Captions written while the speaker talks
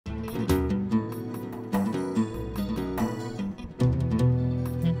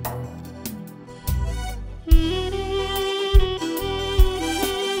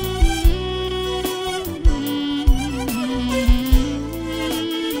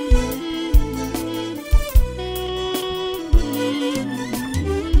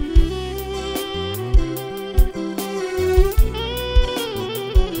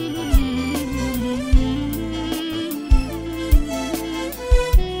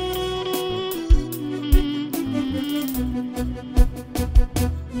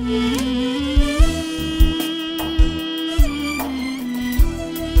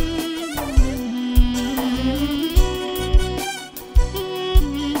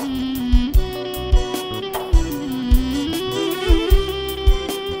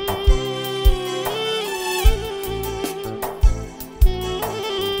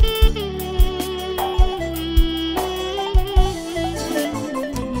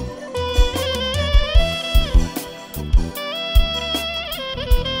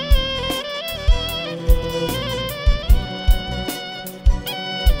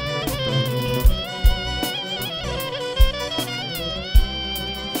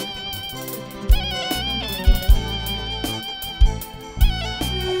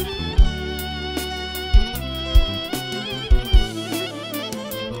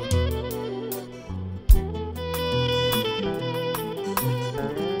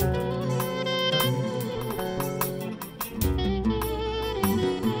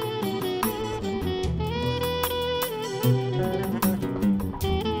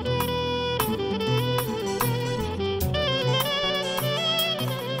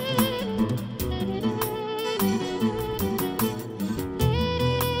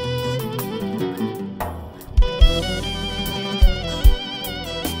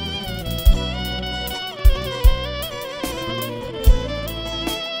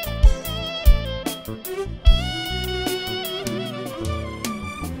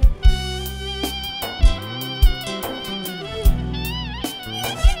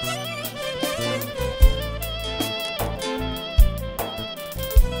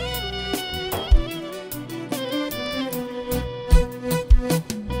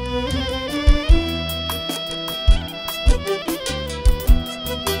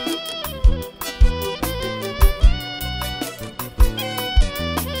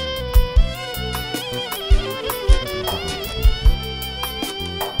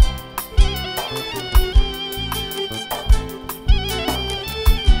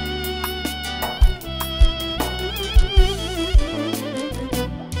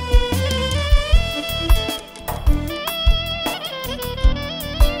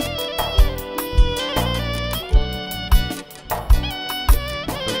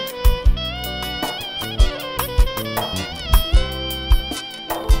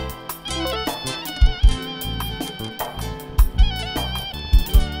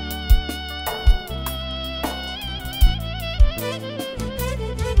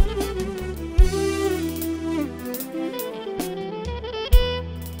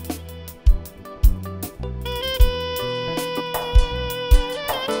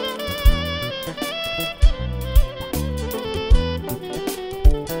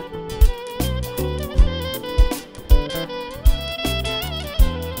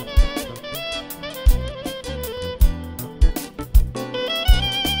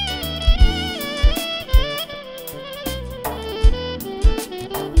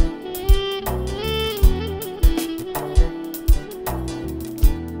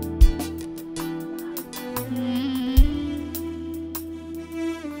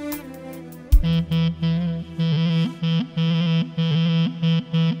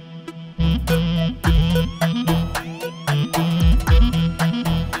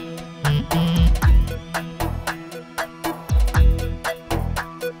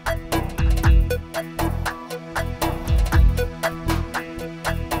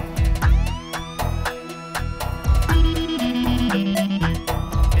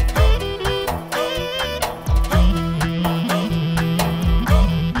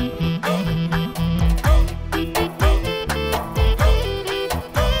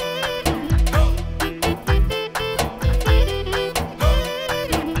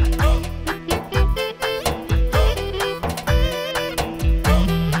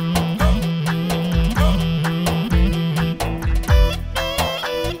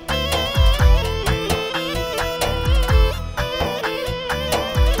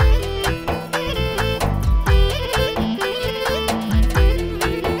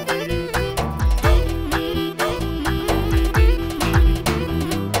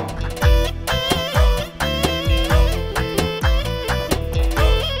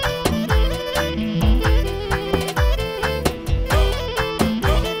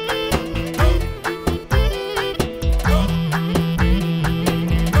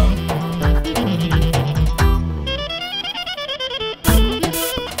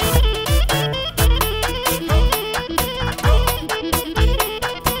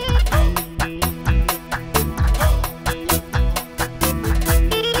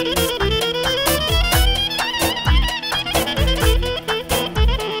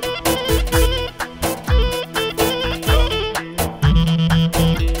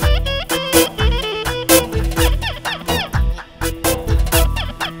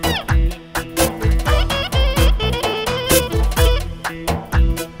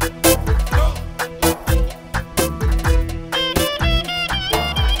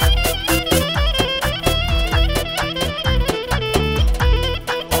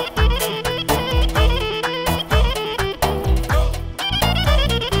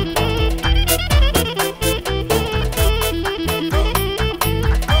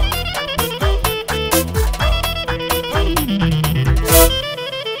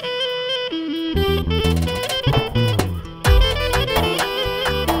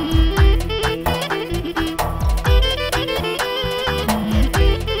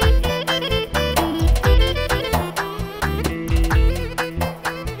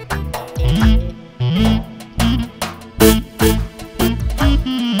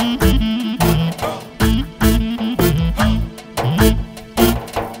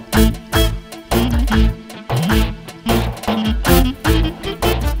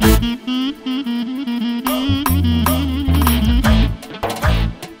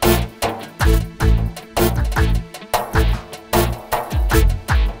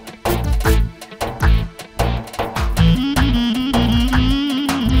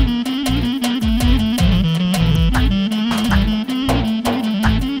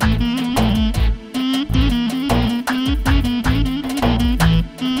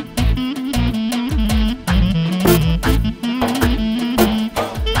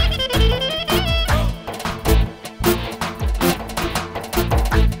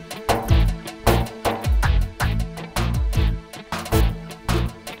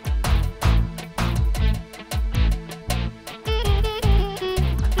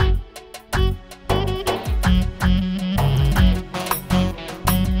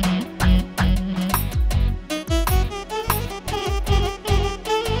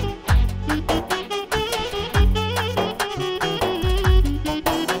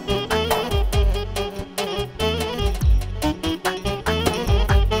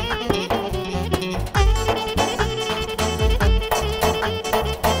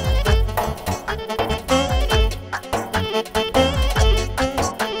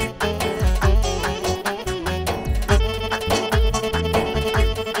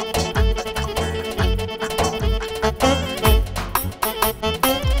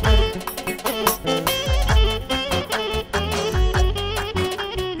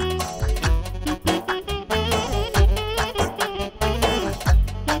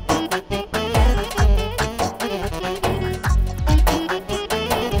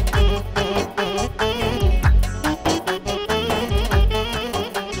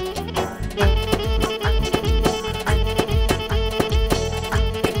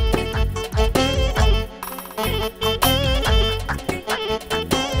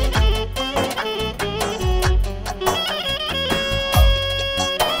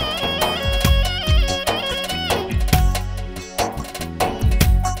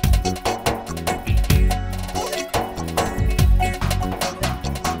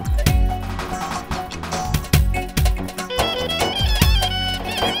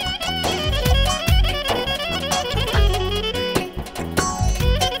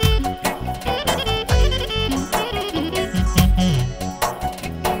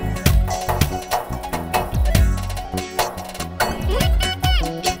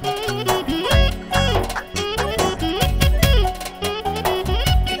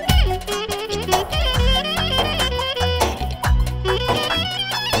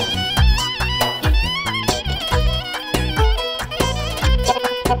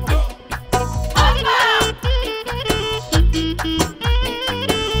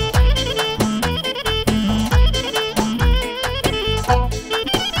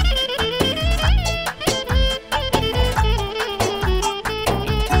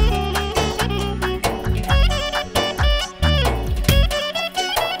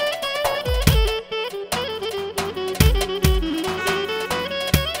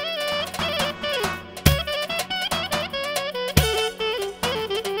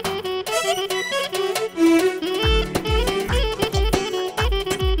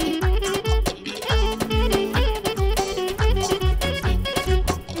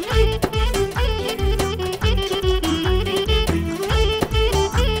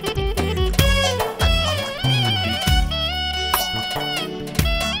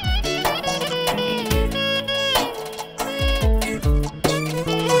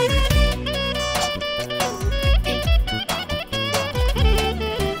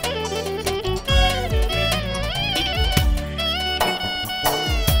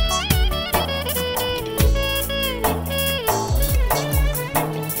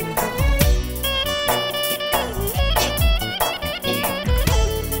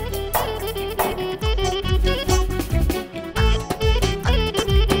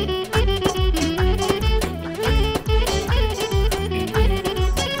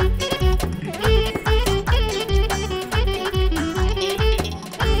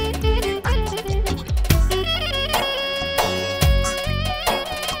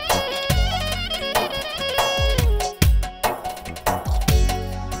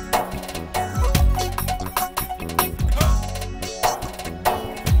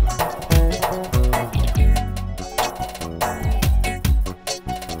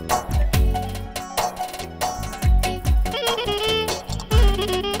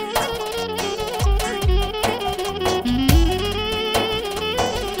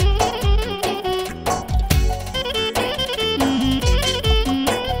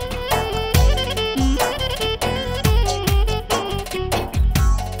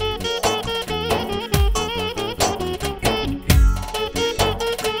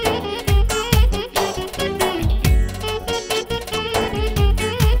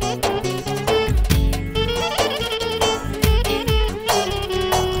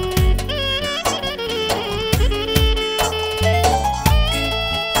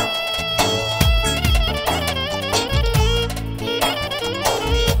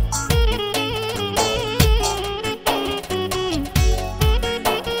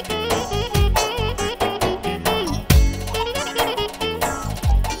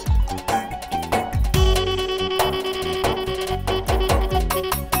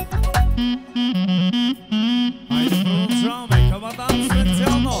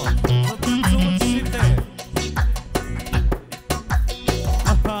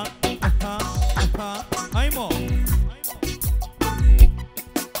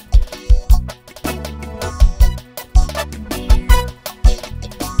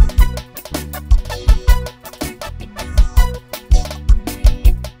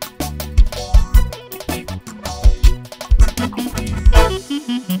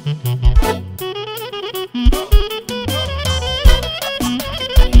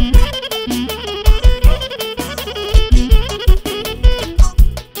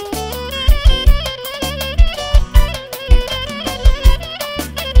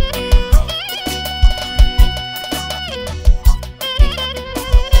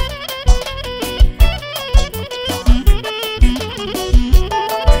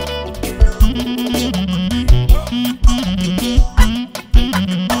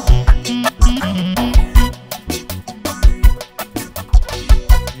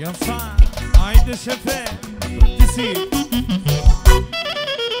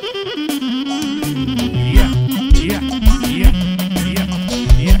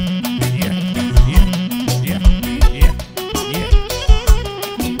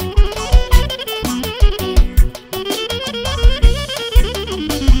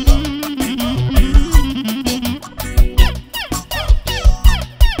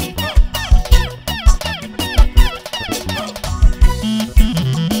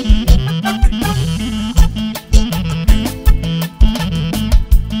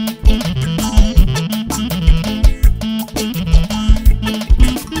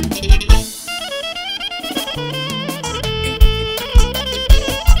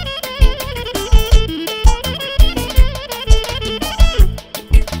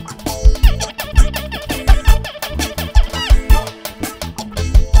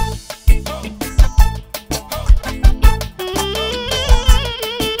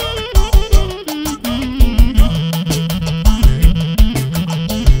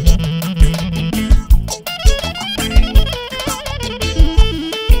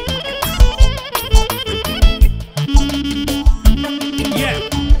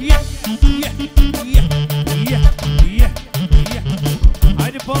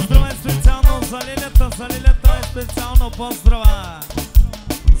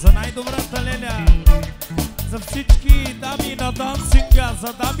najdu vrata Lelja. Za всички дами на дансинга,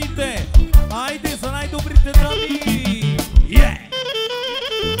 за дамите. Айде за най-добрите дами. Yeah!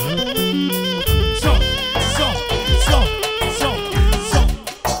 Шо, шо, шо, шо, шо.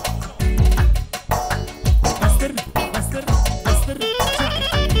 Бастер, бастер, бастер. Ча,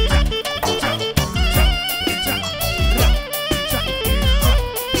 ча, ча, ча, ча, ра, ча,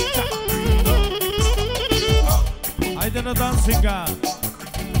 ча, ча. Айде на дансинга.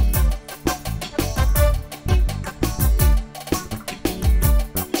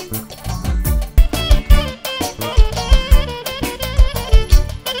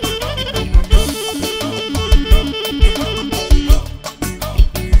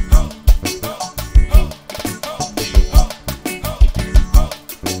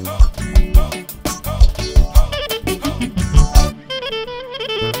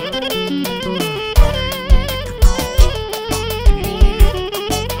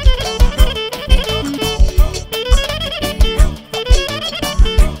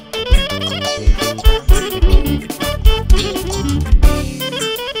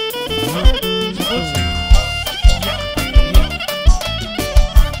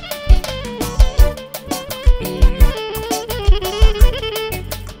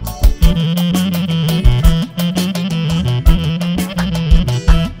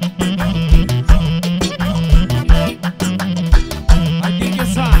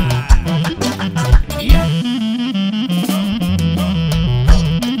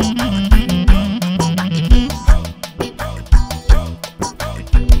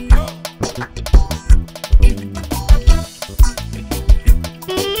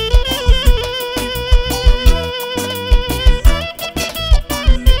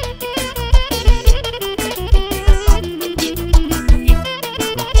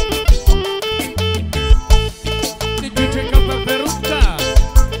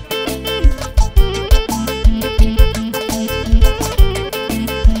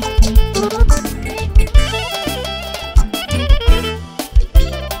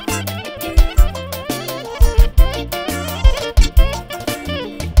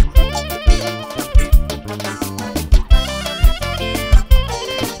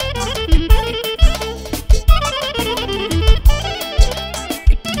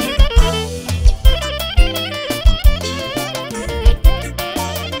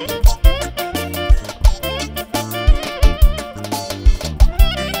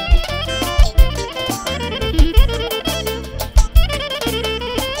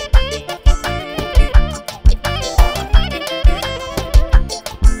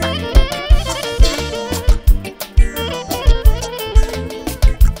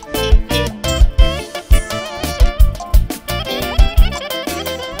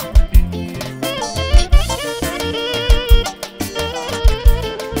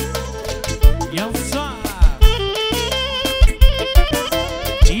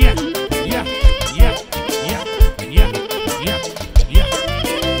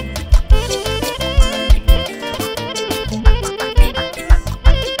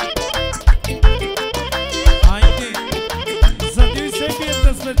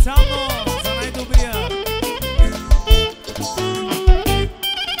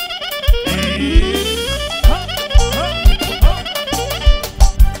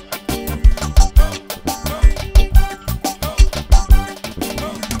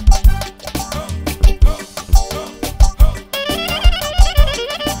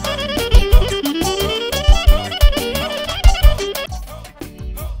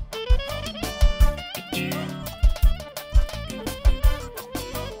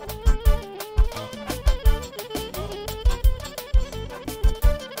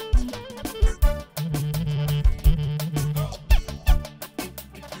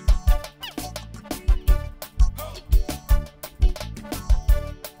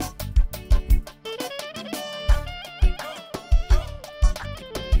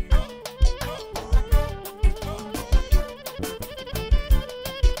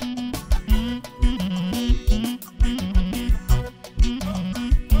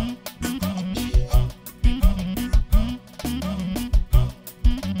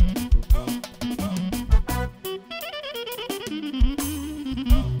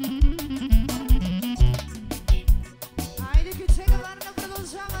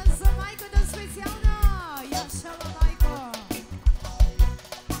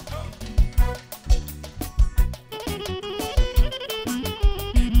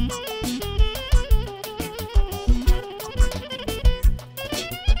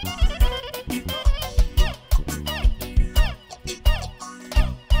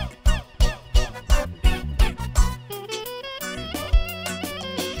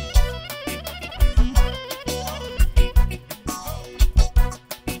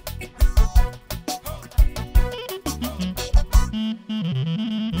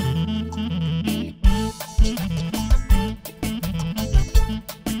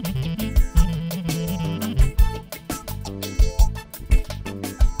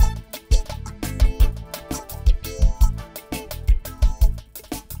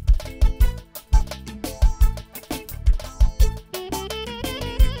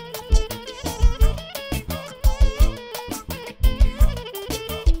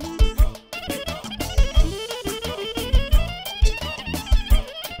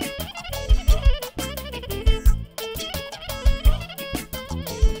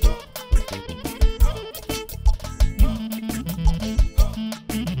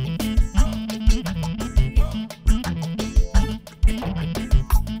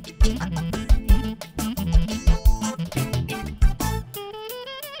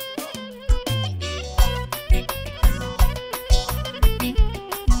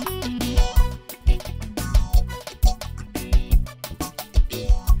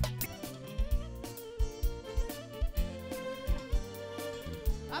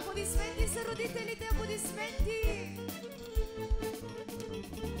 Аплодисменти за родителите, аплодисменти!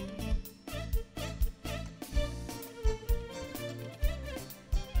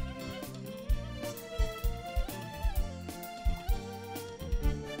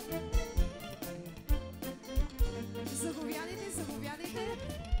 Заповядайте, заповядайте.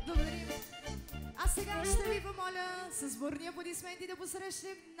 Благодарим. А сега ще ви помоля с бурни аплодисменти да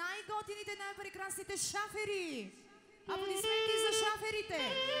посрещнем най-готините, най-прекрасните шафери. Аплодисменти за шаферите.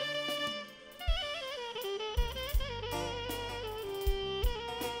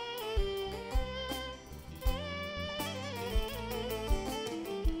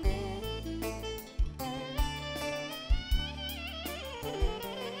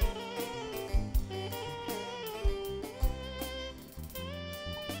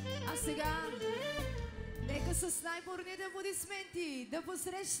 А сега нека с най-бурните аплодисменти да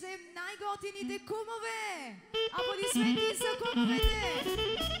посрещнем най-готините кумове! Аплодисменти за кумовете!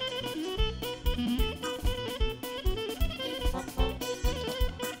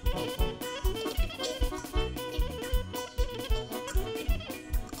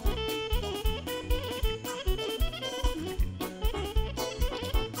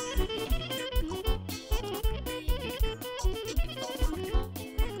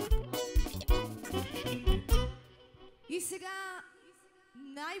 И сега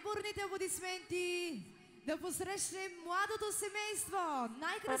най-бурните аплодисменти да посрещнем младото семейство,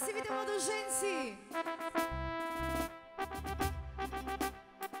 най-красивите младоженци.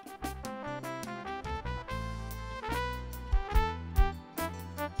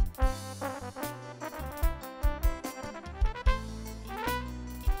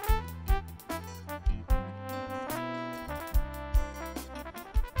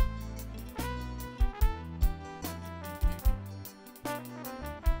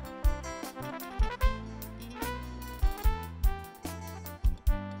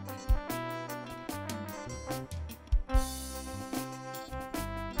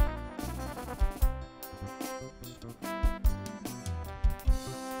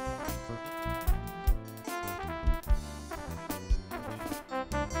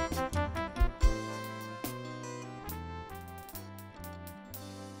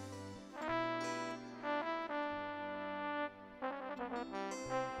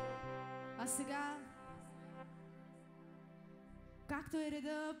 А сега, както е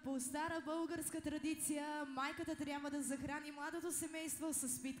реда по стара българска традиция, майката трябва да захрани младото семейство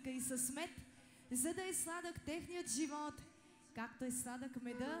с питка и с мед, за да е сладък техният живот. Както е сладък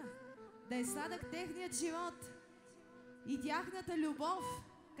меда, да е сладък техният живот и тяхната любов,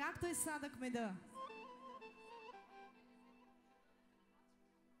 както е сладък меда.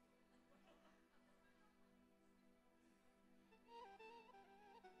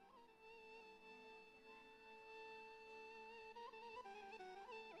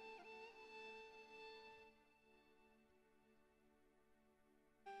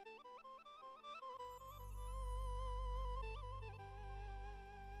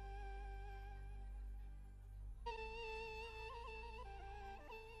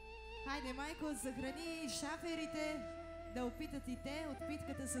 Хайде, майко, захрани шаферите да опитат и те от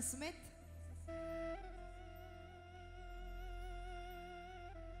питката с мед.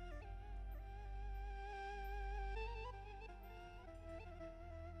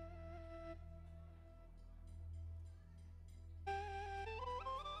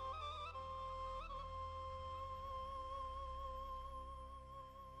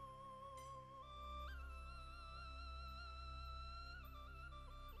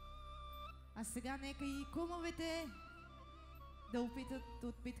 А сега нека и кумовете да опитат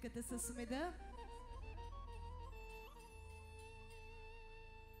от питката с меда.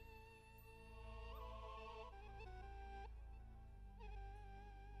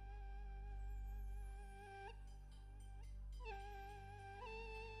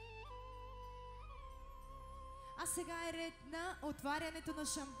 А сега е ред на отварянето на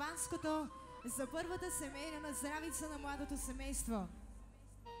шампанското за първата семейна наздравица на младото семейство.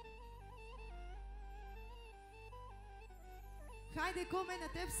 Хайде, куме,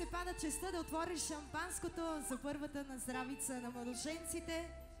 на теб се пада честта да отвориш шампанското за първата наздравица на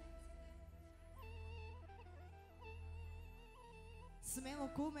младоженците. Смело,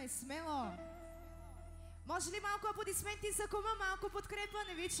 куме, смело! Може ли малко аплодисменти за кума, малко подкрепа?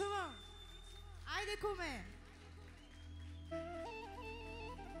 Не ви чувам! Айде, куме!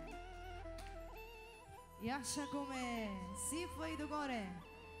 Яша, куме! Сипва и догоре!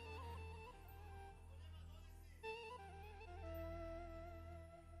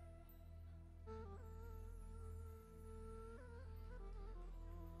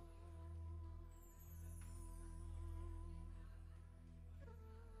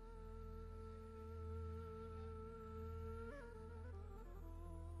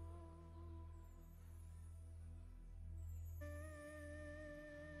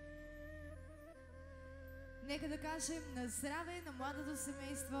 Нека да кажем на здраве на младото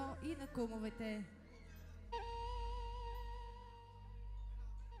семейство и на кумовете.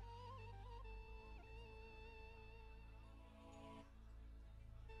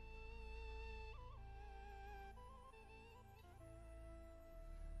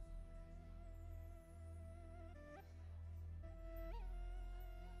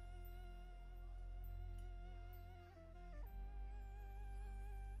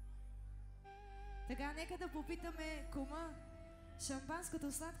 Така, нека да попитаме кума,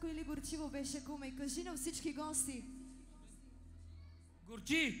 шампанското сладко или горчиво беше, кума? И кажи на всички гости.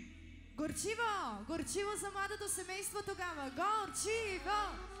 Горчи! Горчиво! Горчиво за младото семейство тогава! Горчиво!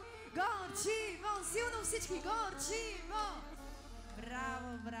 Горчиво! Силно всички! Горчиво!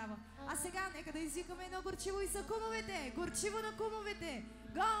 Браво, браво! А сега нека да извикаме едно горчиво и за кумовете! Горчиво на кумовете!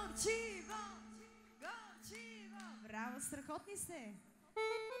 Горчиво! Горчиво! Браво, страхотни сте!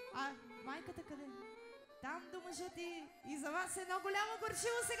 А майката къде? Там до мъжа ти. И за вас едно голямо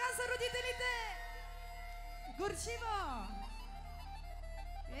горчиво сега за родителите! Горчиво!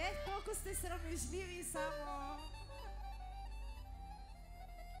 Колко сте срамежливи само!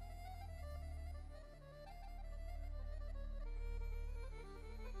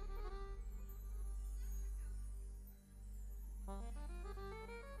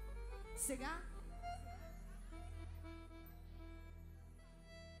 Сега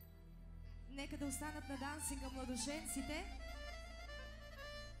нека да останат на дансинга младоженците.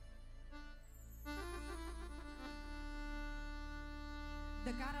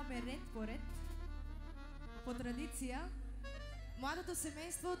 Да караме ред по ред. По традиция, младото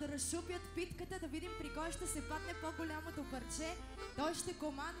семейство да разшупят питката, да видим при кой ще се падне по-голямото парче. Той ще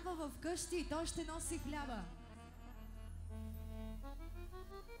командва в къщи и той ще носи хляба.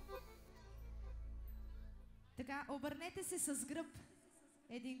 Така, обърнете се с гръб.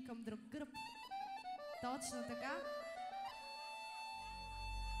 Един към друг гръб. Точно така.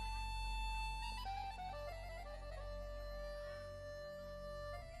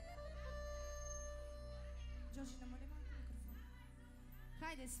 Джорджи, намали малко микрофон.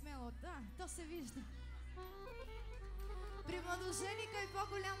 Хайде, смело. Да, то се вижда. При младоженика е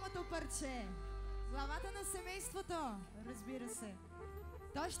по-голямото парче. Главата на семейството, разбира се.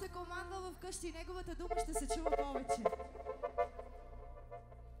 Той ще командва в къщи и неговата дума ще се чува повече.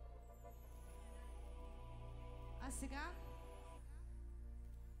 А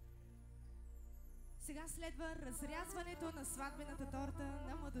сега следва разрязването на сватбената торта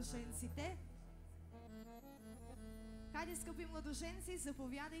на младоженците. Хайде, скъпи младоженци,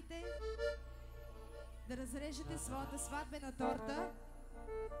 заповядайте да разрежете своята сватбена торта.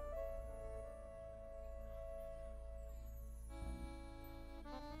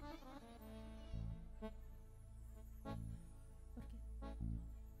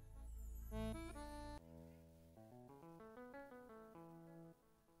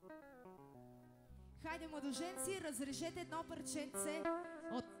 Хайде, младоженци, разрежете едно парченце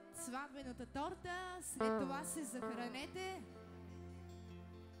от сватбената торта, след това се захранете.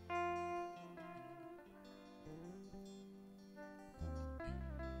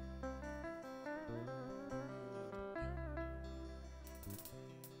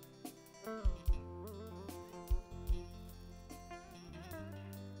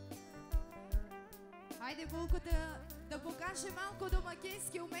 Хайде, булката, да покаже малко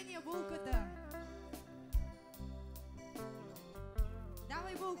домакински умения булката.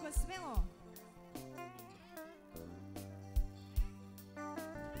 Давай, булка, смело!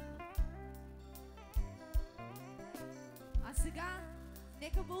 А сега,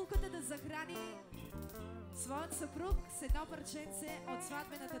 нека булката да захрани своят съпруг с едно парченце от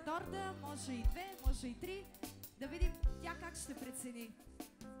сватбената торта. Може и две, може и три. Да видим тя как ще прецени.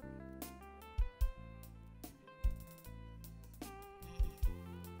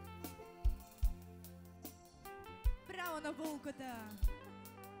 Браво на булката!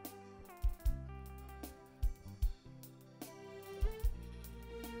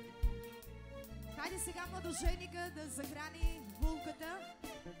 Хайде сега младоженика да захрани булката,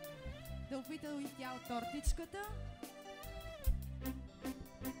 да опита и тя от тортичката.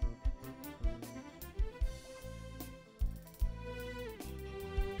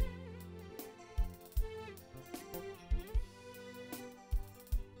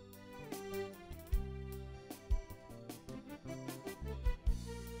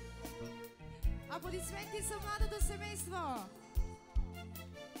 Аплодисменти за младото семейство!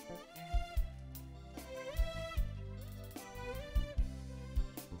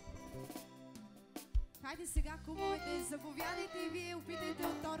 Хайде сега, кумовете, заповядайте и вие опитайте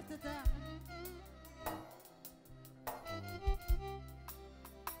от тортата.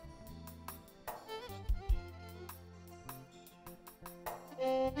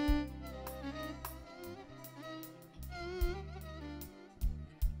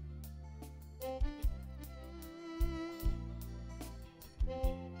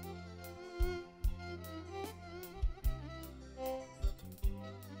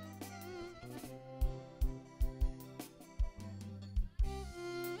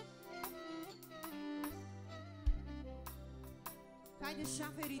 Хайде,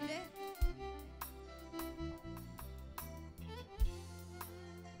 шаферите!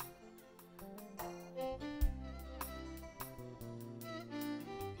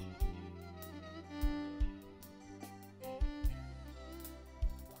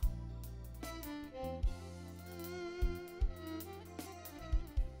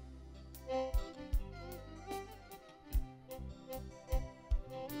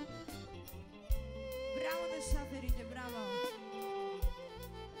 Браво на шаферите, браво!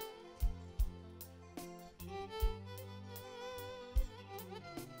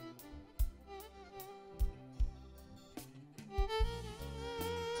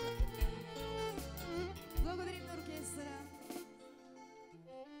 Благодарим на оркестъра.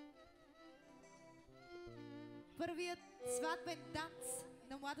 Първият сватбен танц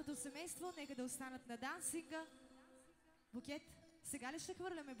на младото семейство. Нека да останат на дансинга. Букет. Сега ли ще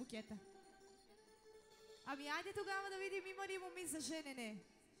хвърляме букета? Ами айде тогава да видим има ли моми за женене.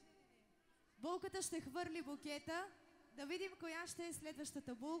 Булката ще хвърли букета. Да видим коя ще е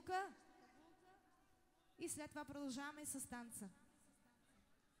следващата булка. И след това продължаваме с танца.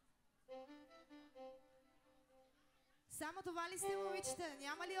 Само това ли сте, момичета?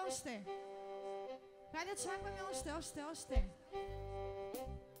 Няма ли още? Хайде чакаме още.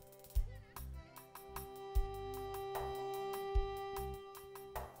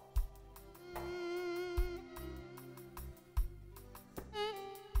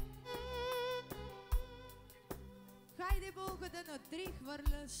 Хайде булката на 3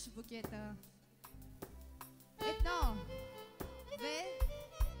 хвърляш букета. 1, 2,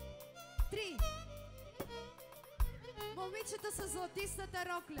 3. Момичета с златистата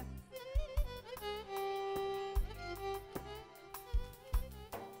рокля.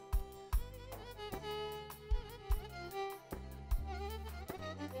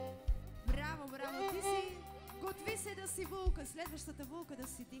 Браво, браво, ти си. Готви се да си булка. Следващата булка да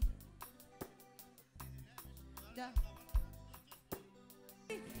си ти. Да.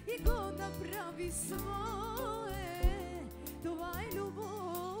 И го направи свое. Това е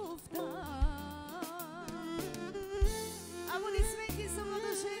любовта. Аплодисменти за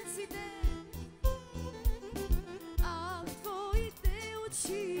младоженците. Ах, твоите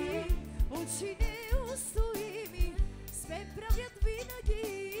очи, очи неустоими, с ме правят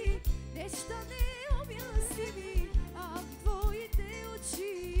винаги неща необясними. Ах, твоите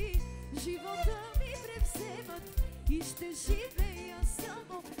очи, живота ми превземат и ще живея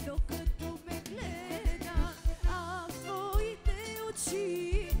само докато ме гледат. Ах, твоите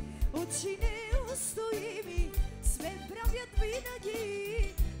очи, очи неустоими, ме правят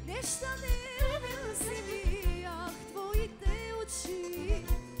винаги неща необясними. Ах, твоите очи,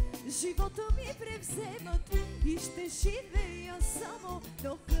 живота ми превземат и ще живея само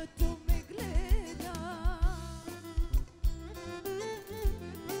докато ме гледат.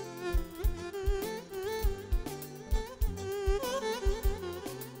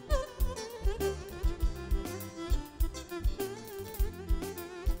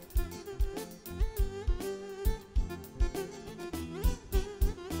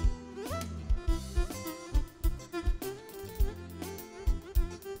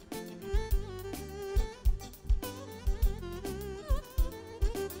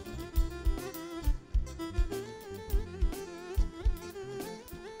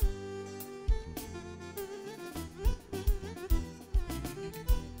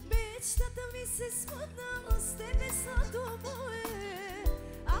 Се смътна с тебе сладо мое.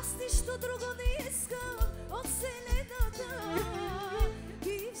 Аз нищо друго не искам от вселената.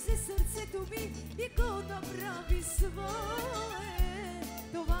 Ти взе сърцето ми и го направи свое.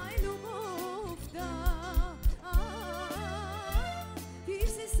 Това е любовта. Ти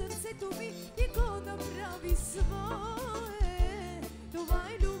взе сърцето ми и го направи свое. Това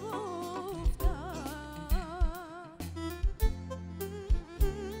е любовта.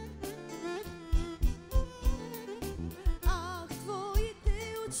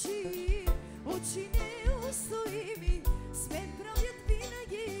 Очи неустоими, с мен правят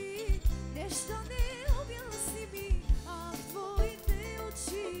винаги неща необясними. Ах, твоите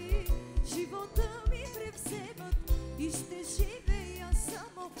очи, живота ми превземат и ще живея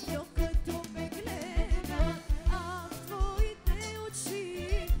само докато ме гледат. Ах, твоите очи,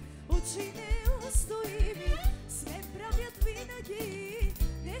 очи неустоими, с мен правят винаги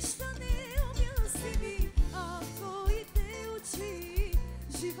неща необясними. Ах, твоите очи,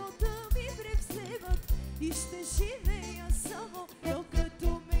 живота ми превземат и ще живея само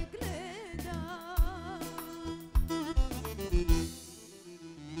докато ме гледа.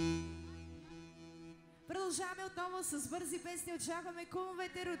 продължаваме отново с бързи песни. Очакваме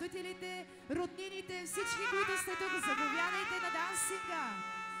кумовете, родителите, роднините, всички, които сте тук. Заповядайте на дансинга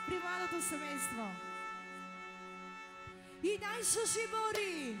при младото семейство. И дай шуши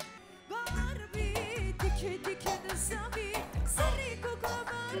бори, Барби, дике, дике да сами, сари кукла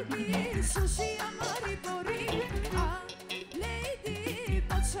Барби, шуши амари бори, а лейди,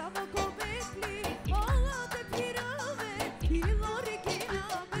 почамо кобекли, ола те пираме, и лори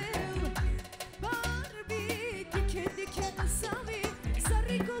кинаме. Барби, дике, дике да сами,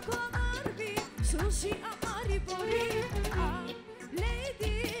 сари кукла Барби, шуши амари бори, а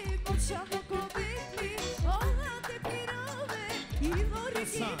лейди, почамо кобекли, ола те пираме, и лори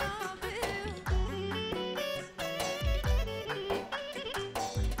кинаме.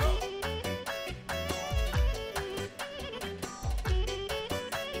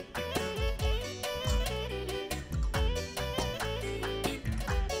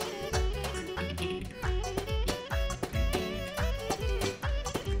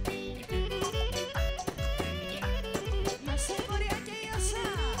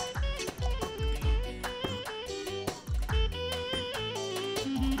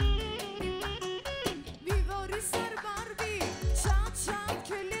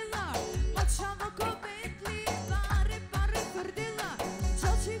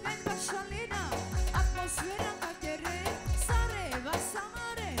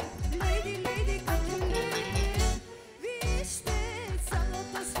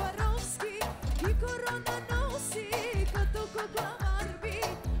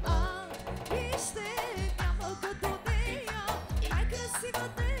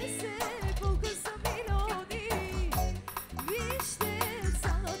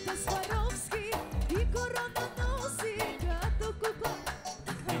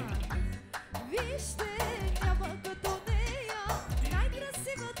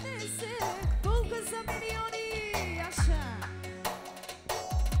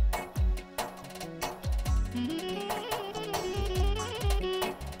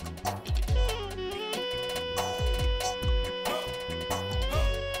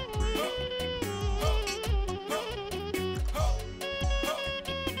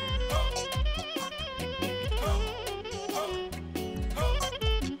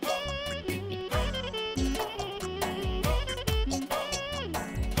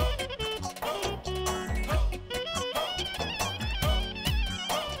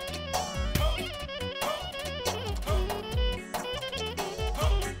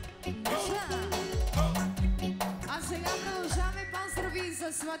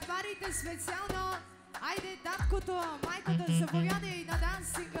 Сватбарите специално. Айде, таткото, майката, заповядай на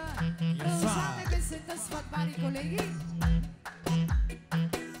дансинга. Продължаваме песента сватбари, колеги.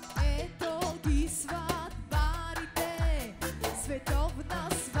 Ето ги сватбарите, световна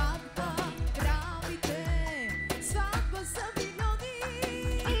сватба, правите, сватба за милиони,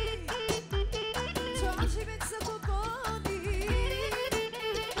 чоживец за попони.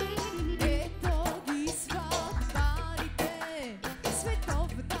 Ето ги сватбарите,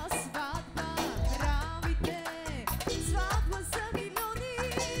 световна сватба, правите, сватба за милиони,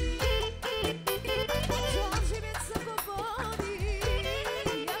 чоживец за попони.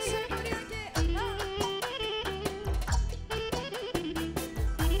 Я ще горяке,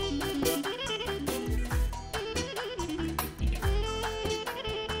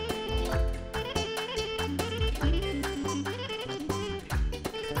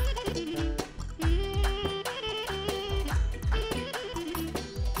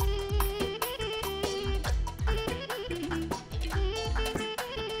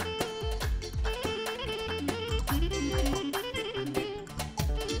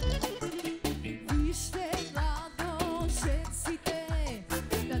 вижте младоженците,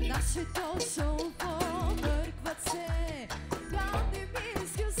 на нашето шоу побъркват се. Гладни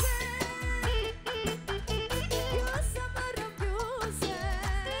миски се, юзамарам юзе.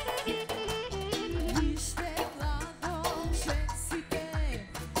 Вижте младоженците,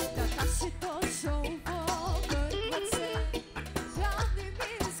 на нашето шоу побъркват се. Гладни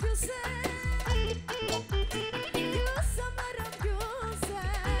миски се, юзамарам юзе.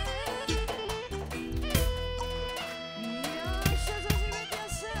 Яша, заживете,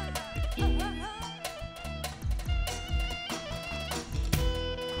 яша.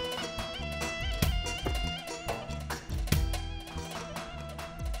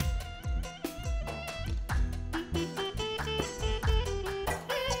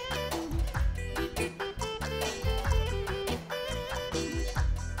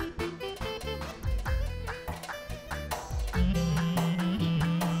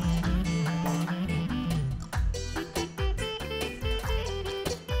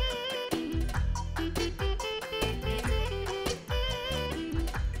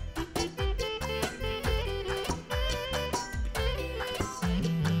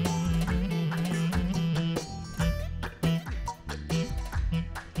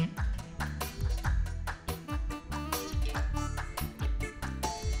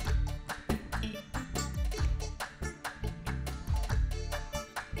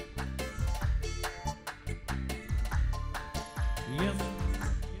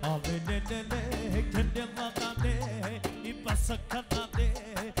 Alelelele, candelade, e passa canade,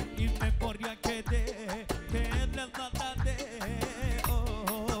 e memória que de, candelade,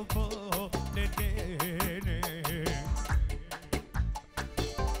 oh, oh, nene.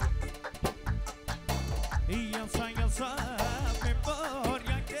 E essa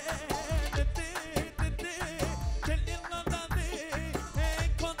memória que de, candelade, e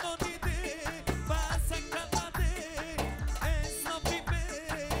quando de, passa canade, e só vive.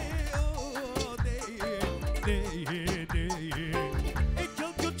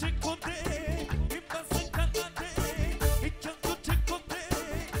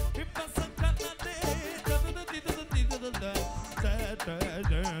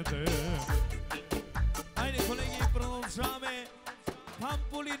 Haydi kolegi pronunciame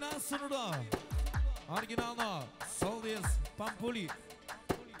Pampuli nasıl originalno Soldiers Pampuli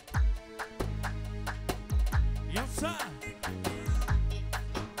Yasa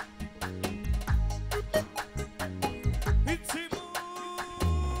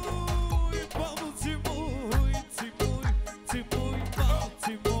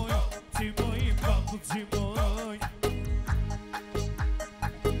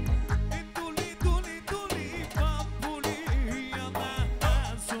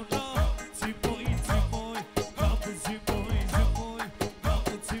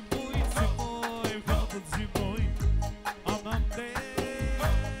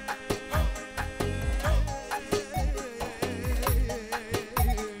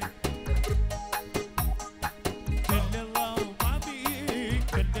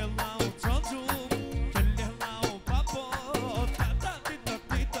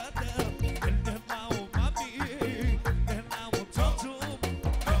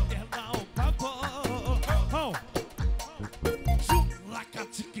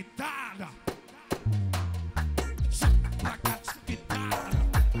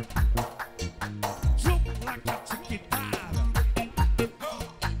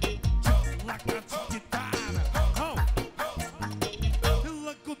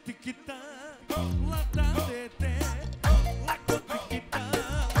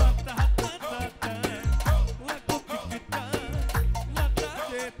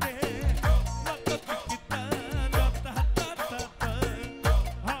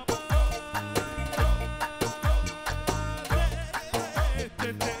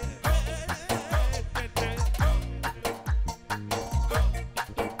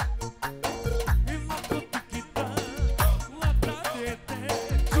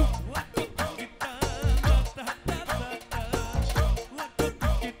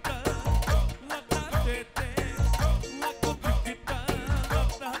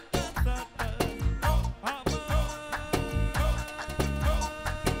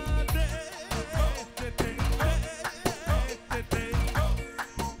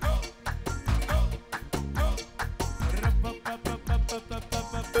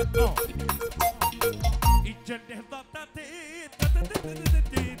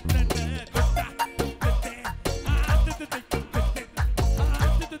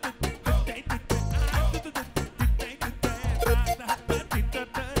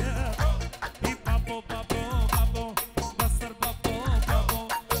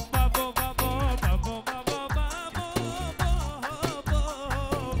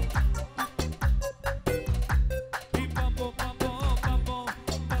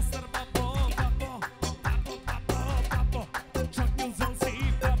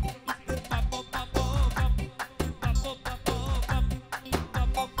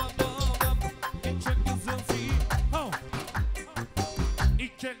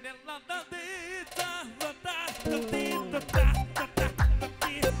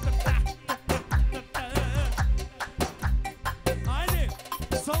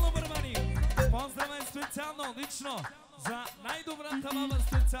za най-добрата мама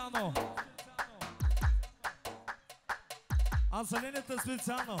специално. А за Ленята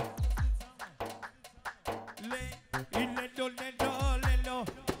специално. Лело,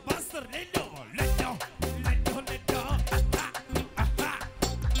 пастър, лело.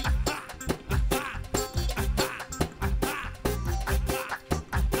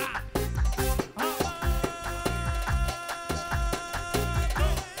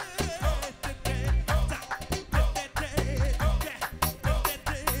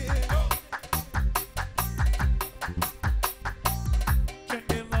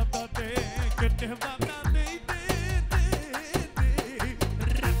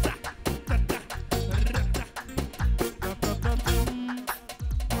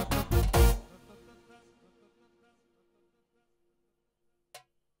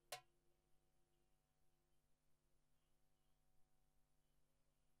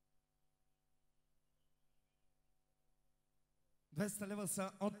 200 лева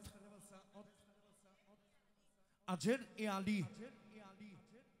са от Аджер и Али.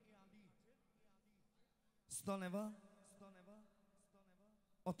 100 лева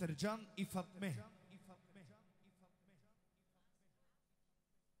от Ерджан и Фатме.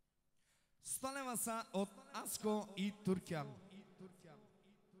 100 лева са от Аско и Туркян.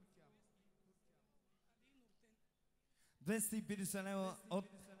 250 лева от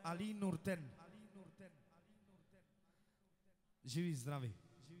Али Нуртен. Живи и здрави!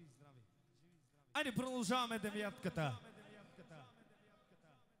 Айде продължаваме девятката.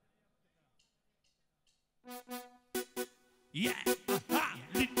 Guitar.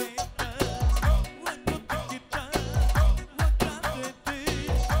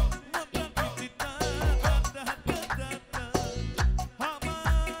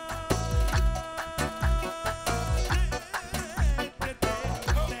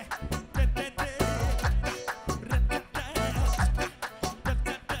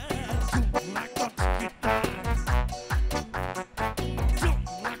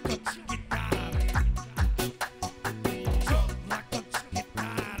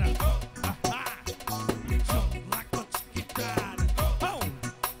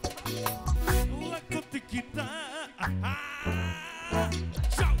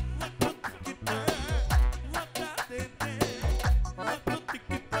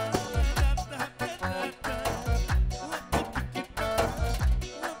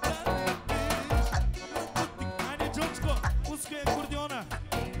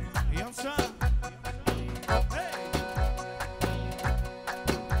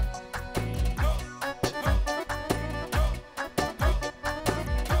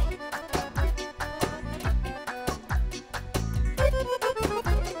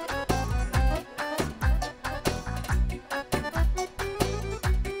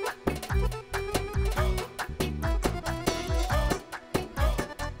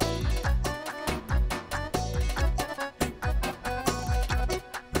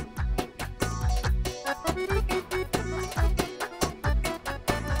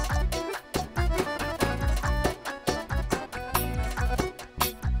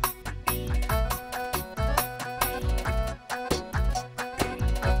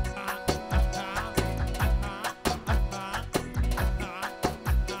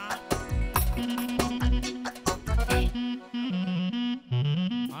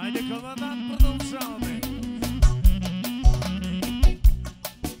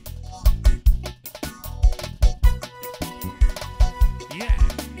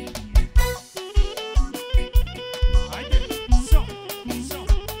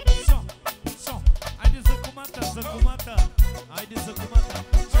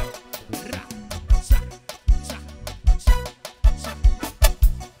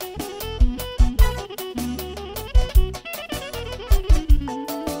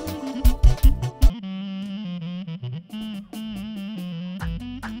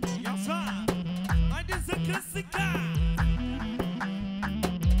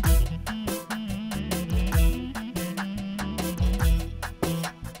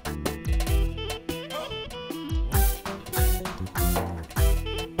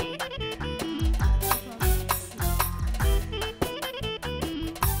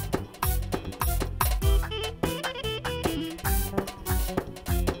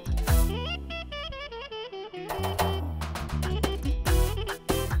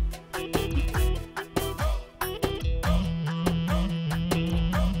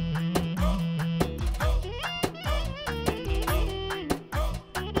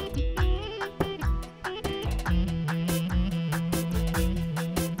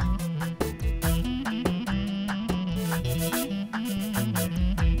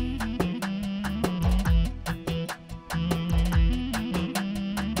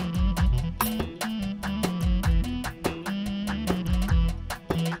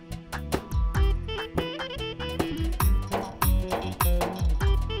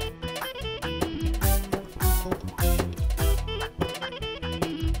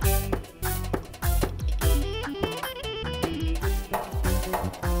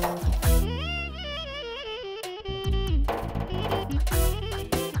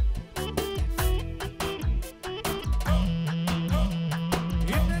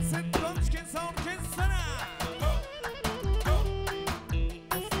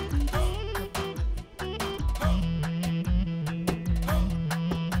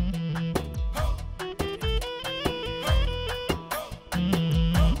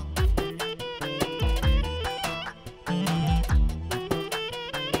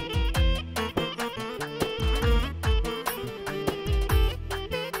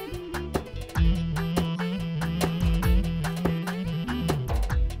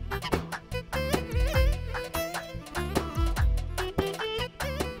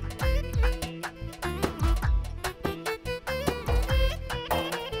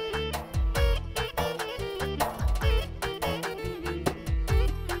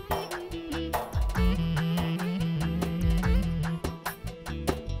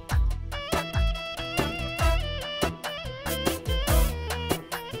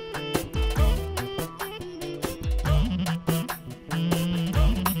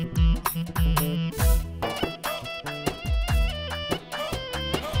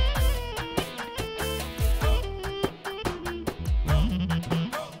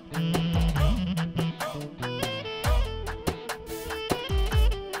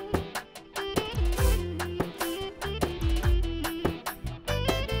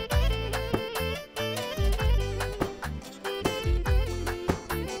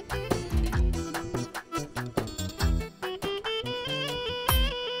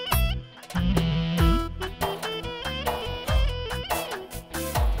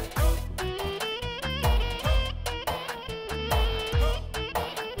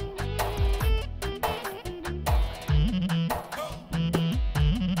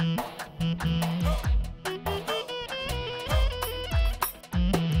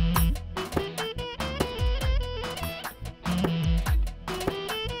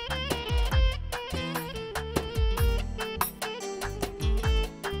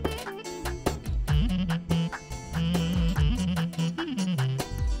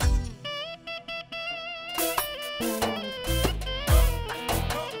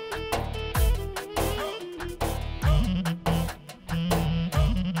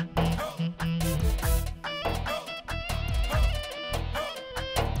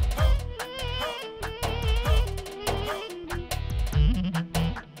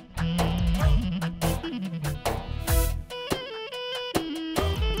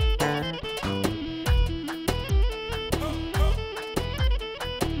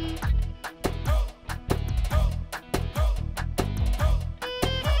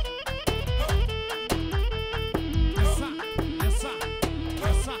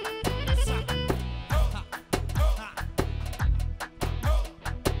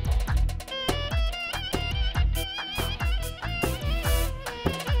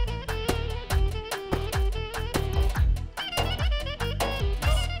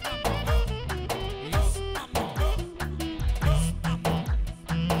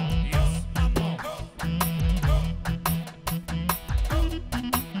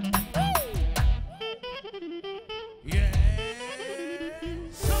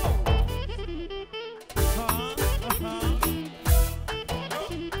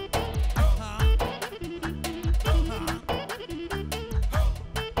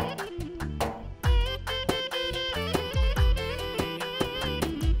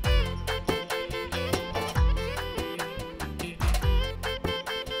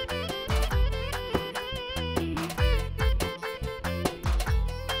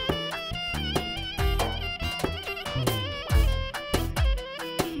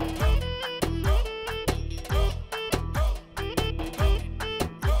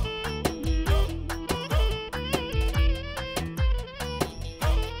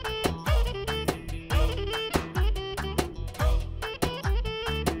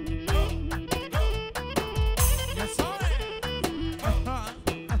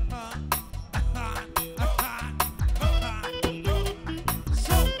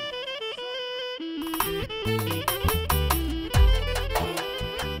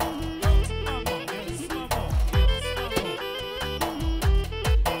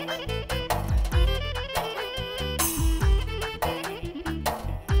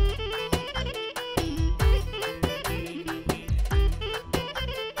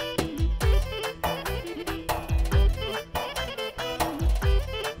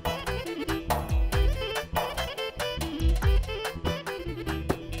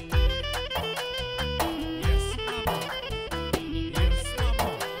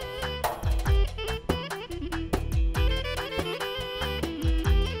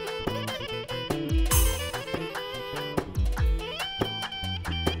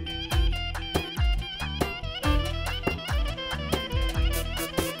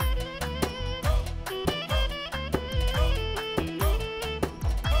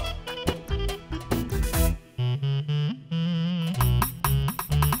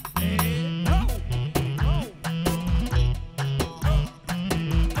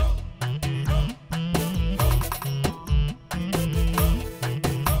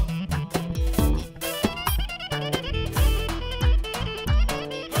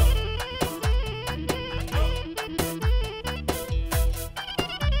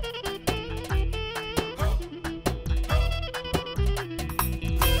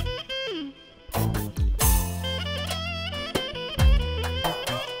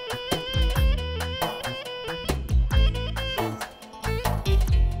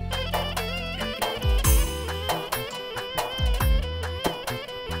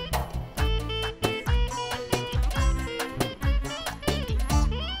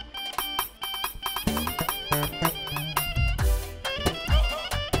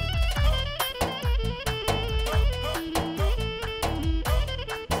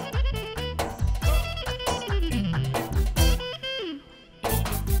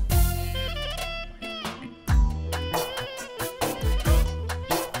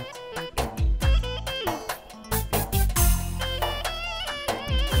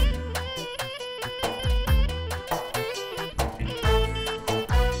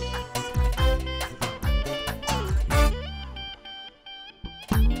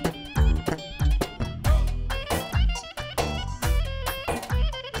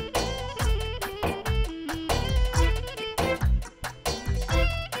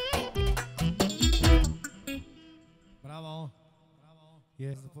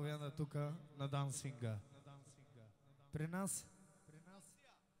 Заповяда тук на дансинга. При нас.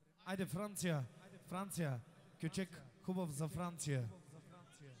 Айде Франция. Франция. Кючек хубав за Франция.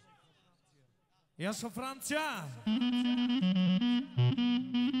 Яшо Франция!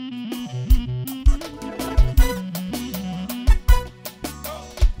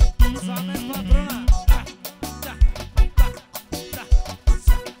 Замен патрона!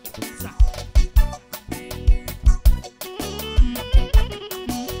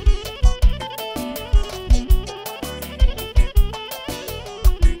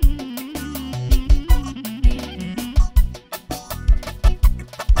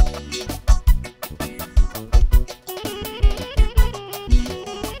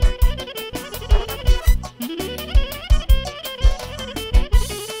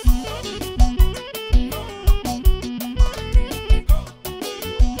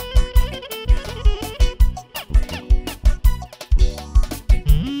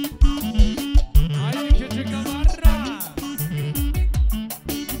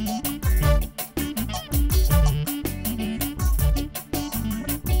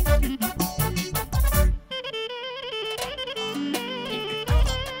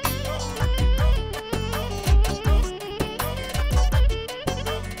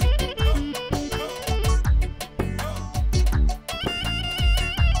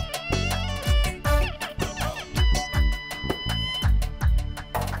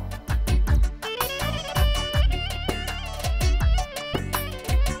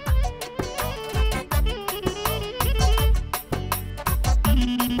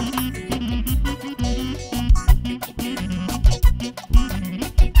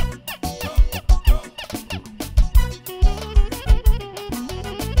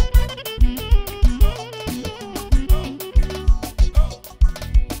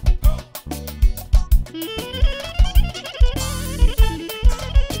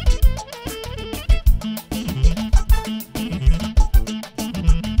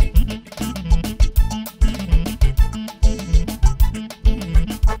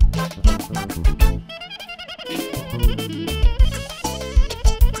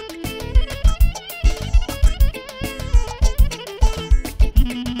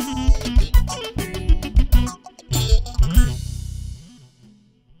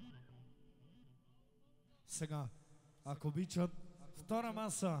 Сега, ако обичат, втора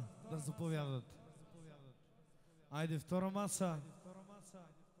маса да заповядат. Айде, втора маса.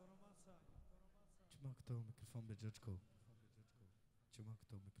 Че малко този микрофон бе джачко. Че малко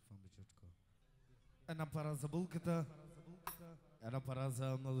този микрофон бе джачко. Една пара за булката. Една пара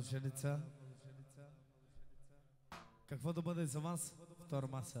за младоженица. Какво да бъде за вас? Втора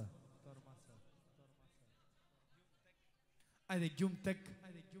маса. Айде, гюмтек.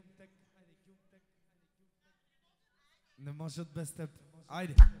 Не можат без теб.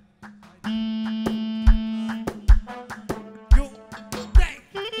 Айде!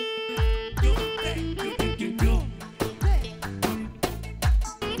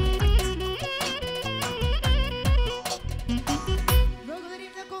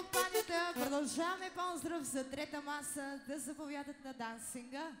 Благодарим на компанията. Продължаваме поздрав за трета маса да заповядат на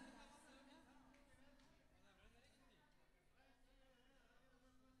дансинга.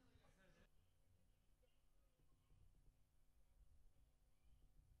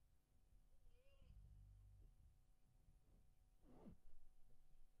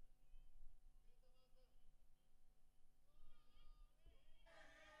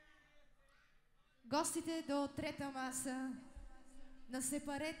 Гостите до трета маса на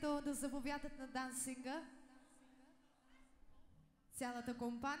сепарето да заповядат на дансинга. Цялата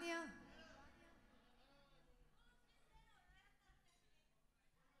компания.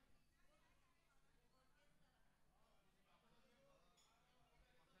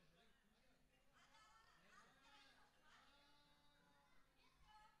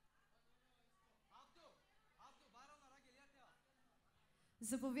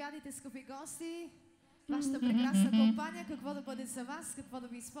 Заповядайте, скъпи гости, вашата прекрасна компания, какво да бъде за вас, какво да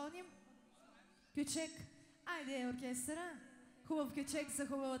ви изпълним. Кючек, айде оркестъра, хубав кючек за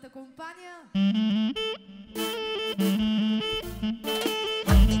хубавата компания.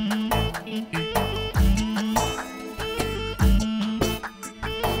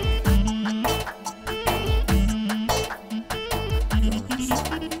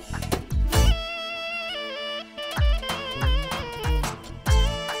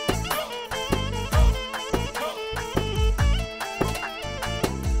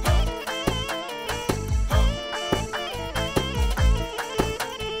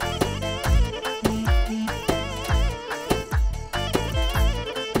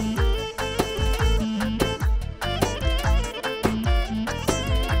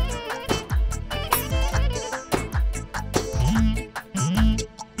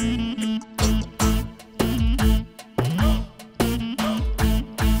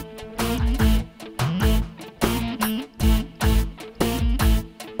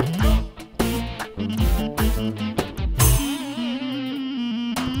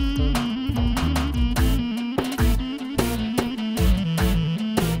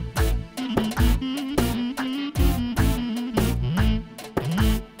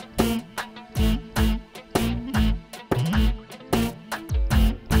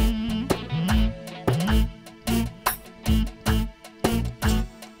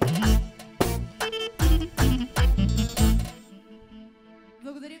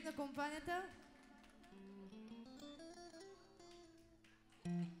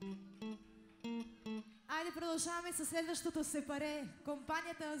 Айде продължаваме с следващото сепаре.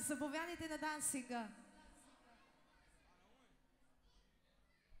 Компанията Заповядайте на дансинга.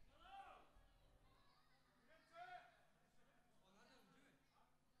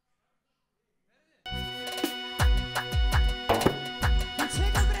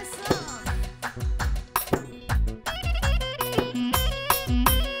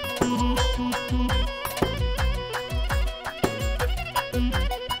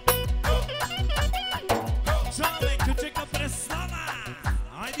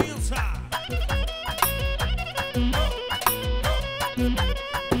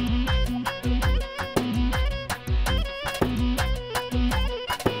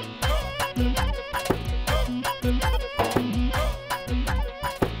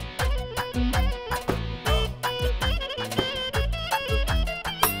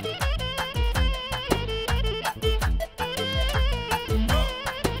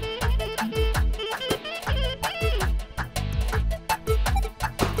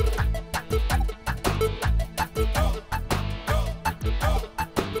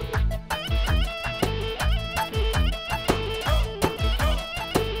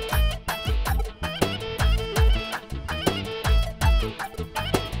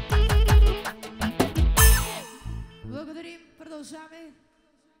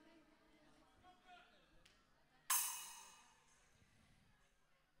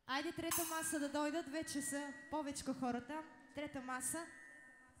 Айде трета маса да дойдат, вече са повечко хората. Трета маса.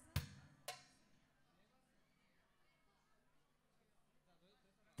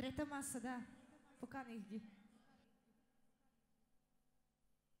 Трета маса, да. Поканих ги.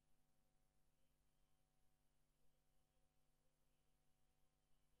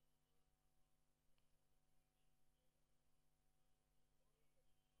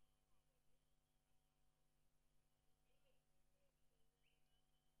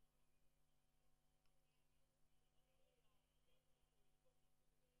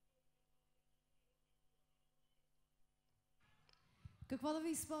 Какво да ви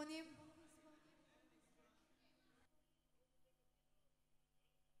изпълним?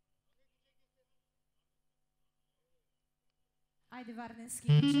 Айде, варненски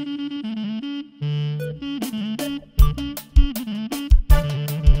кучек.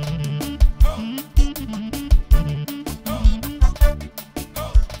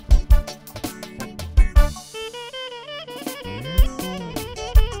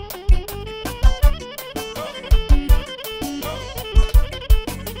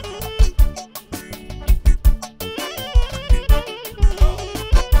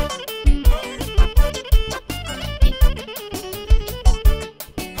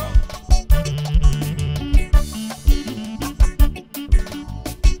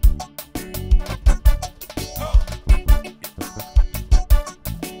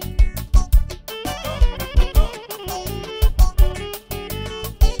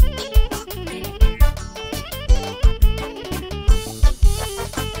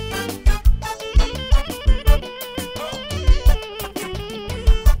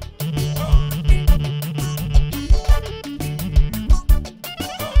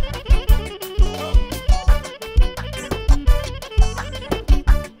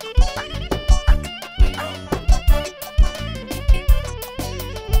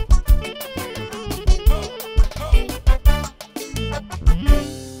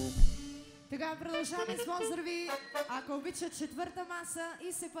 Четвърта маса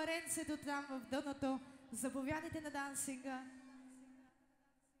и сепаренцето там в дъното. Заповядайте на дансинга.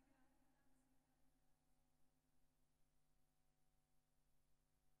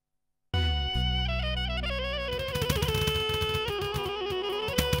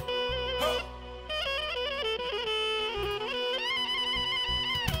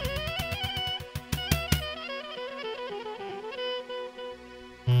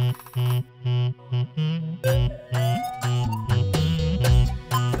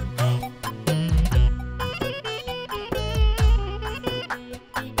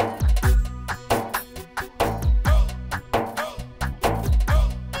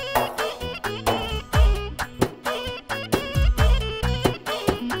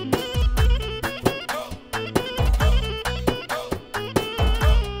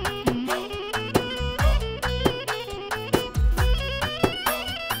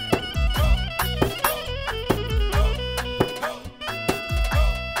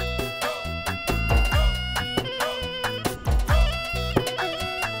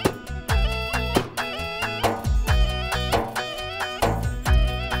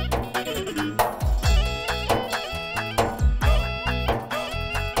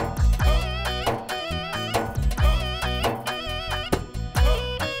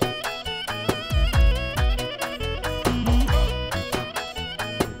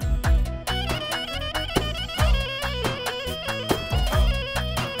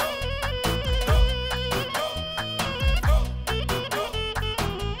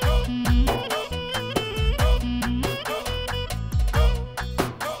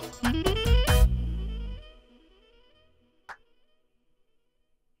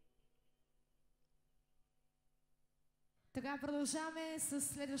 Така продължаваме с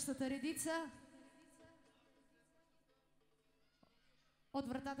следващата редица. От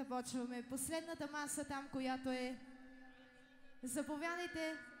вратата почваме последната маса, там която е.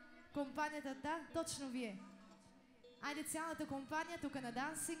 Заповядайте, компанията, да, точно вие. Айде цялата компания тук на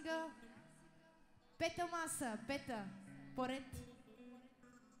дансинга. Пета маса, пета, поред.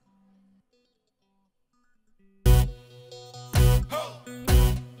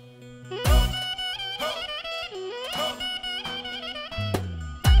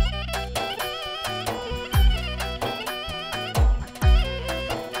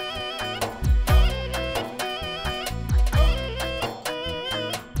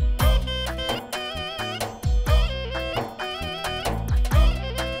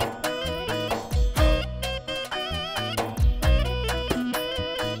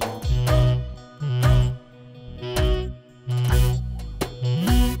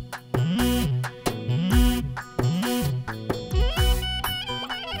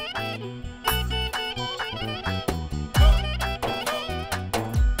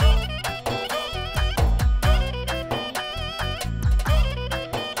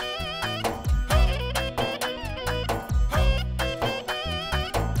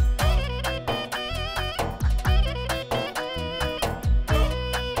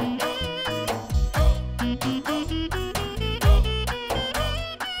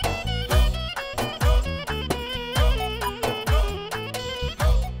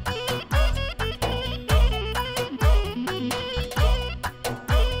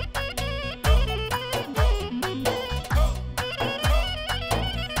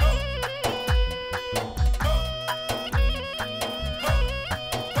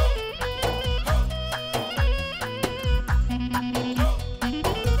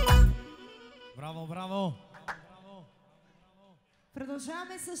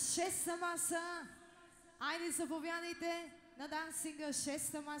 Продължаваме с шеста маса. Айде, заповядайте на дансинга,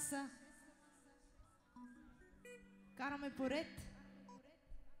 шеста маса. Караме поред.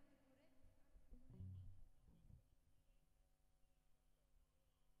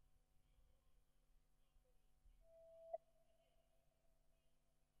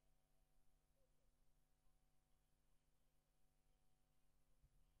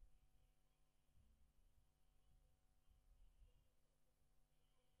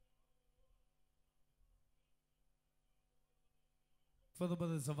 Това да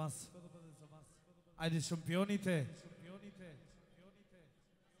бъде за вас. Айде, шампионите.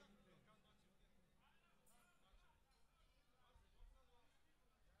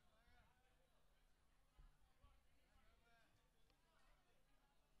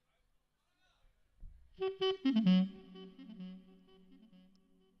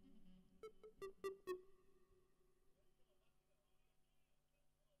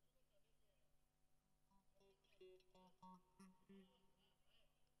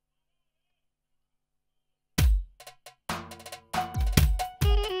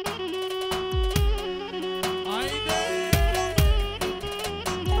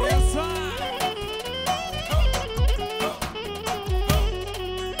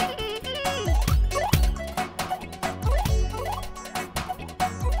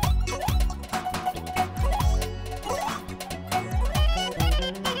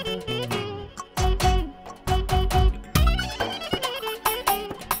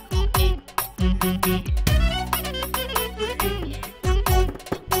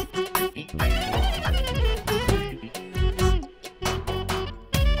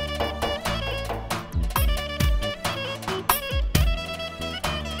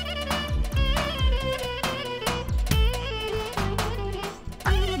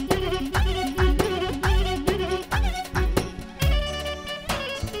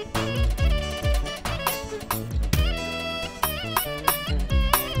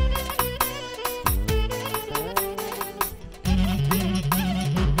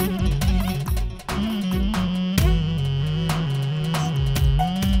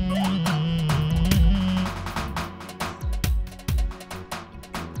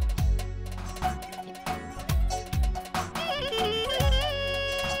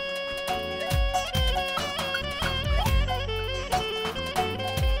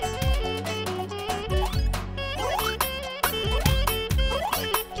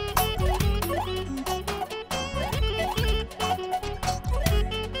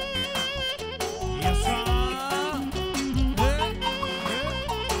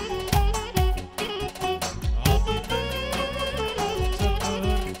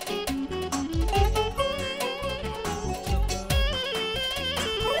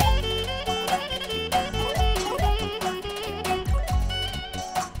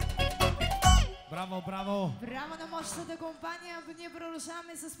 Нощната компания. Ние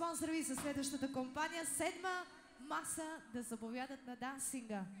продължаваме с поздрави със следващата компания. Седма маса да заповядат на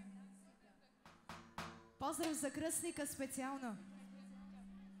дансинга. Поздрав за кръстника специално.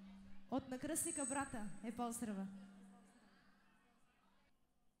 От накръстника брата е поздрава.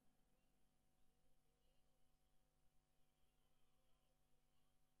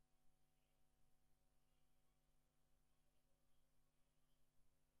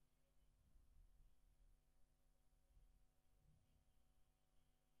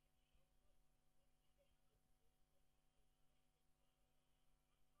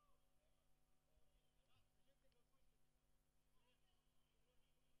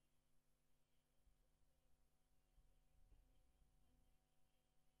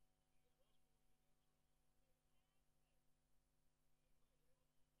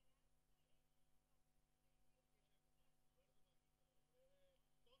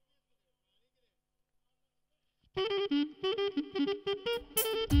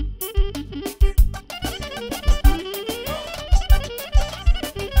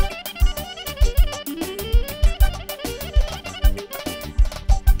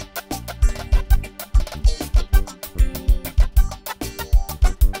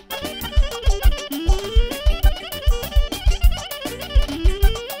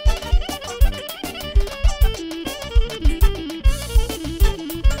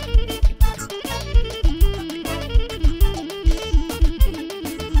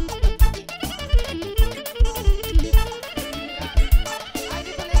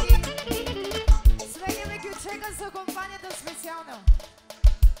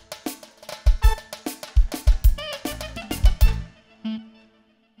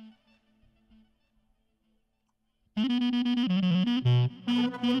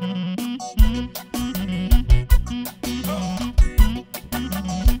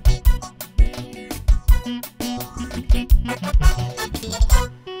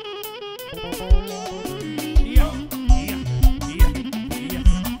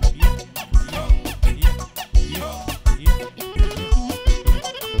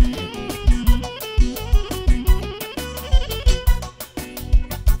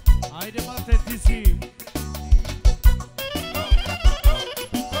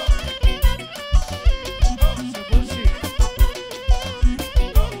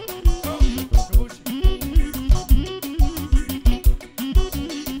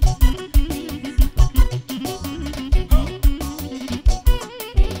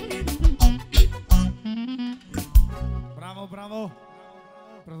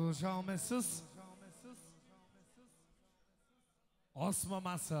 Продължаваме с осма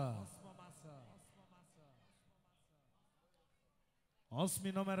маса.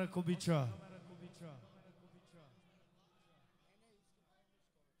 Осми номер, ако обича.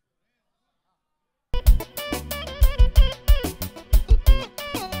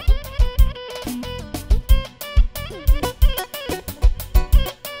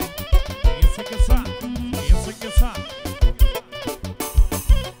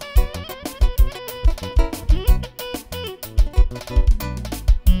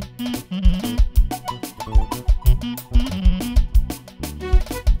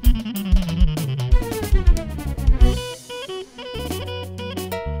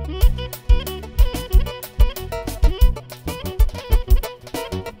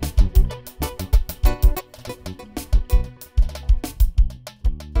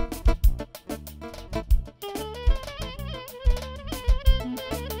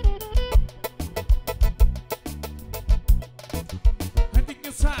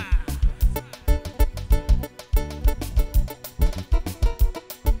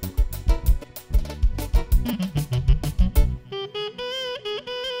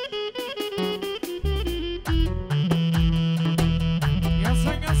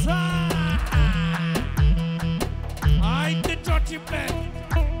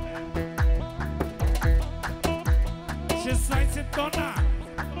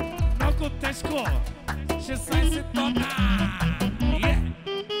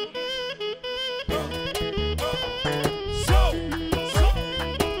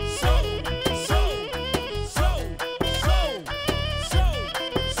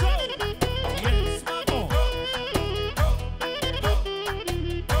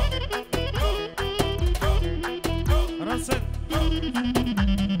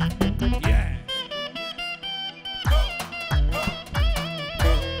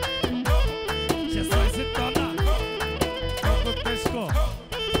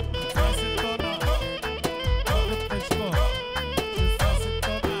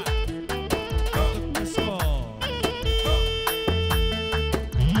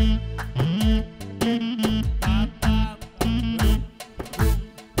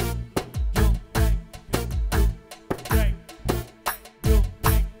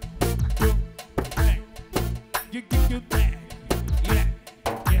 discotheque. Yeah,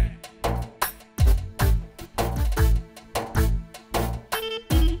 yeah.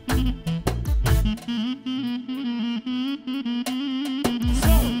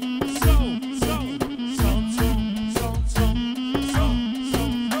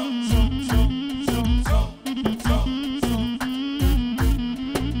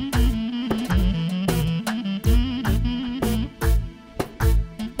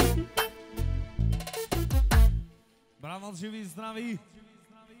 Браво, живи и здрави!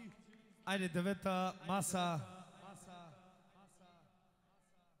 Айде, девета маса.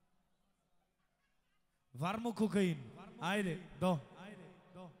 Вармо кокаин. Айде, до.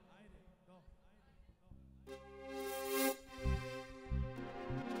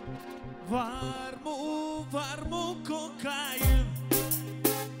 Вармо, вармо кокаин.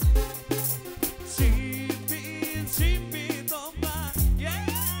 Сипи, сипи дома.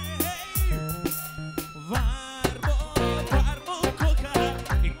 Вармо, вармо кока.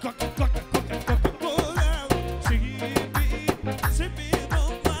 И кока, кока, кока, кока, кока. Сипи, сипи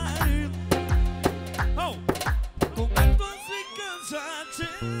дома. Oh! Когато си каза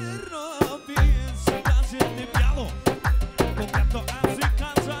черноби, сега си ти бяло. Когато аз си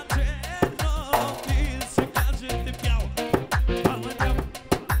каза черноби, сега си ти бяло. Ама няма,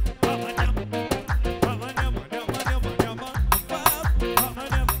 ама няма, ама няма, няма, няма, няма, ама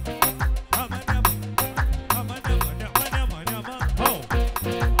няма, ама няма, ама няма, няма, няма, няма. Oh!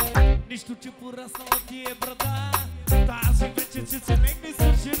 Нищо, че пораснала ти е брада, тази вечер ще се мекни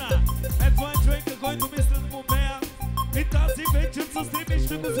с жена. Е, това е човека, който мисля да му бея. И тази вечер с тебе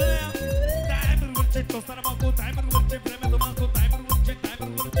ще го заея. Таймер върчи, то стана малко, таймер върчи, времето малко, таймер върчи, таймер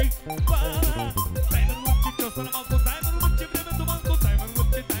върчи. Таймер върчи, то стана малко, таймер върчи, времето малко, таймер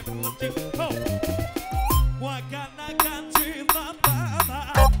върчи, таймер върчи. Wakana kanchi la baba,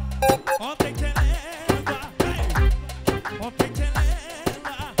 ote kelela, ote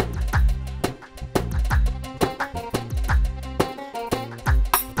kelela.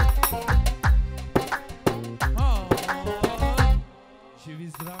 Живи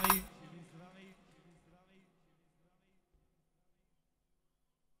здрави!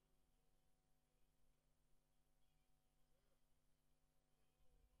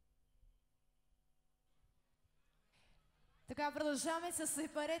 Така, продължаваме с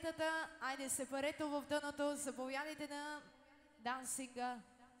сепаретата. Айде, сепарето в дъното. Заповядайте на дансинга.